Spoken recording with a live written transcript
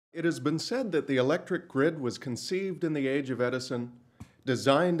It has been said that the electric grid was conceived in the age of Edison,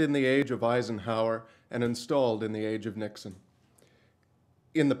 designed in the age of Eisenhower, and installed in the age of Nixon.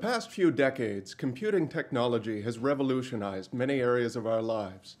 In the past few decades, computing technology has revolutionized many areas of our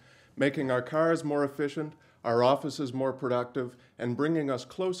lives, making our cars more efficient, our offices more productive, and bringing us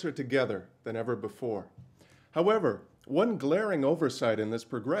closer together than ever before. However, one glaring oversight in this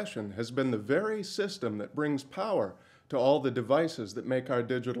progression has been the very system that brings power to all the devices that make our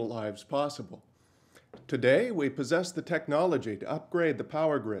digital lives possible. Today, we possess the technology to upgrade the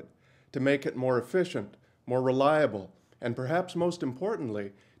power grid, to make it more efficient, more reliable, and perhaps most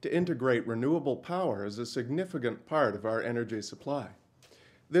importantly, to integrate renewable power as a significant part of our energy supply.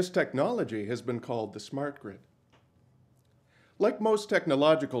 This technology has been called the smart grid. Like most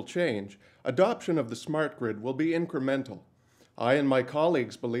technological change, adoption of the smart grid will be incremental. I and my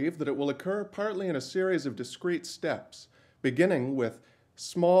colleagues believe that it will occur partly in a series of discrete steps, beginning with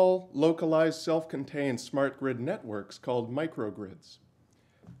small, localized, self-contained smart grid networks called microgrids.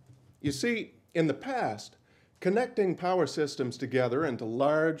 You see, in the past, connecting power systems together into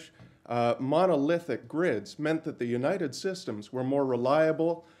large, monolithic grids meant that the united systems were more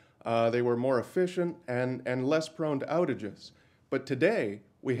reliable, they were more efficient, and less prone to outages. But today,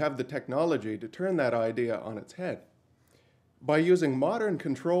 we have the technology to turn that idea on its head. By using modern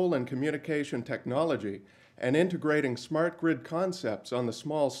control and communication technology and integrating smart grid concepts on the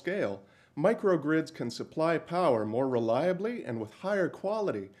small scale, microgrids can supply power more reliably and with higher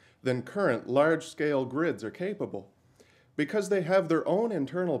quality than current large-scale grids are capable. Because they have their own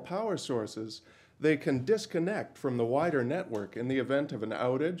internal power sources, they can disconnect from the wider network in the event of an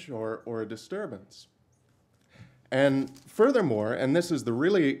outage or a disturbance. And furthermore, and this is the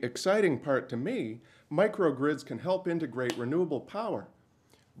really exciting part to me, microgrids can help integrate renewable power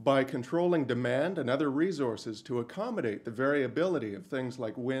by controlling demand and other resources to accommodate the variability of things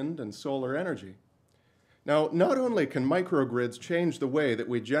like wind and solar energy. Now, not only can microgrids change the way that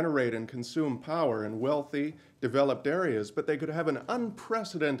we generate and consume power in wealthy, developed areas, but they could have an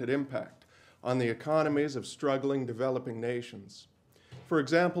unprecedented impact on the economies of struggling, developing nations. For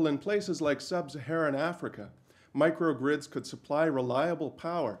example, in places like sub-Saharan Africa, microgrids could supply reliable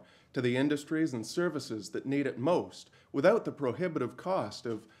power to the industries and services that need it most without the prohibitive cost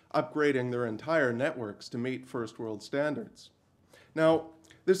of upgrading their entire networks to meet first world standards. Now,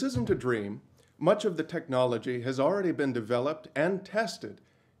 this isn't a dream. Much of the technology has already been developed and tested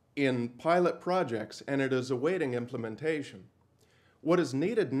in pilot projects, and it is awaiting implementation. What is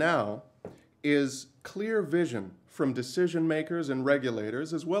needed now is clear vision from decision makers and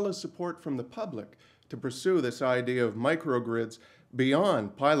regulators, as well as support from the public to pursue this idea of microgrids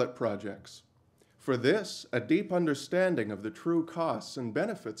beyond pilot projects. For this, a deep understanding of the true costs and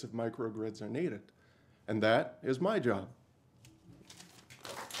benefits of microgrids are needed, and that is my job.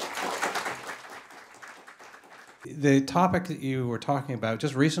 The topic that you were talking about,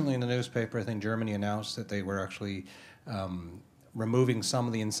 just recently in the newspaper, I think Germany announced that they were actually removing some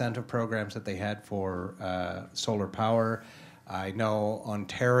of the incentive programs that they had for solar power. I know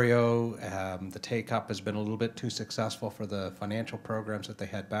Ontario, the take-up has been a little bit too successful for the financial programs that they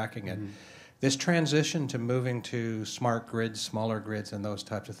had backing it. This transition to moving to smart grids, smaller grids, and those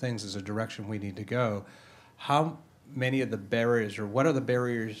types of things is a direction we need to go. How many of the barriers, or what are the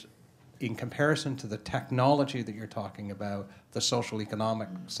barriers in comparison to the technology that you're talking about, the social economic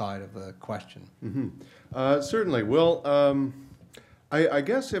side of the question? Certainly. Well, I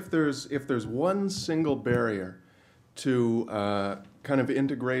guess if there's one single barrier to kind of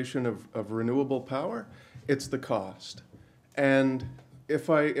integration of renewable power, it's the cost. And if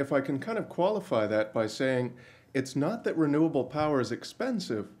I can kind of qualify that by saying it's not that renewable power is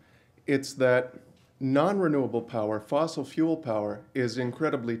expensive, it's that non-renewable power, fossil fuel power, is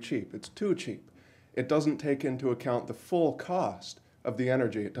incredibly cheap. It's too cheap. It doesn't take into account the full cost of the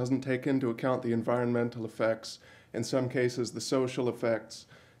energy. It doesn't take into account the environmental effects, in some cases the social effects,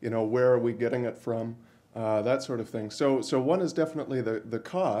 where are we getting it from, that sort of thing. So one is definitely the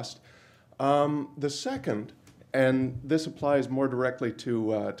cost. The second, and this applies more directly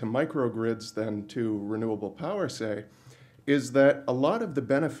to microgrids than to renewable power, say, is that a lot of the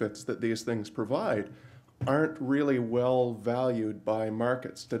benefits that these things provide aren't really well valued by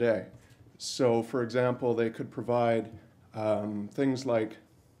markets today. So, for example, they could provide things like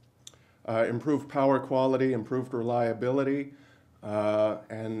improved power quality, improved reliability,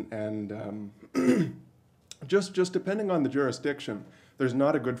 and just depending on the jurisdiction, there's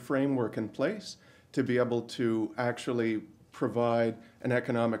not a good framework in place to be able to actually provide an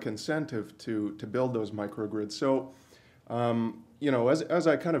economic incentive to build those microgrids. So, as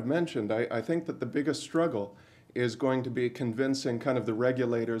I kind of mentioned, I think that the biggest struggle is going to be convincing kind of the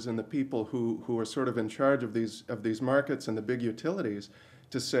regulators and the people who are sort of in charge of these markets and the big utilities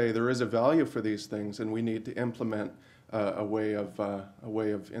to say there is a value for these things, and we need to implement a way of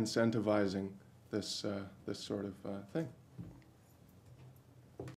incentivizing this sort of thing.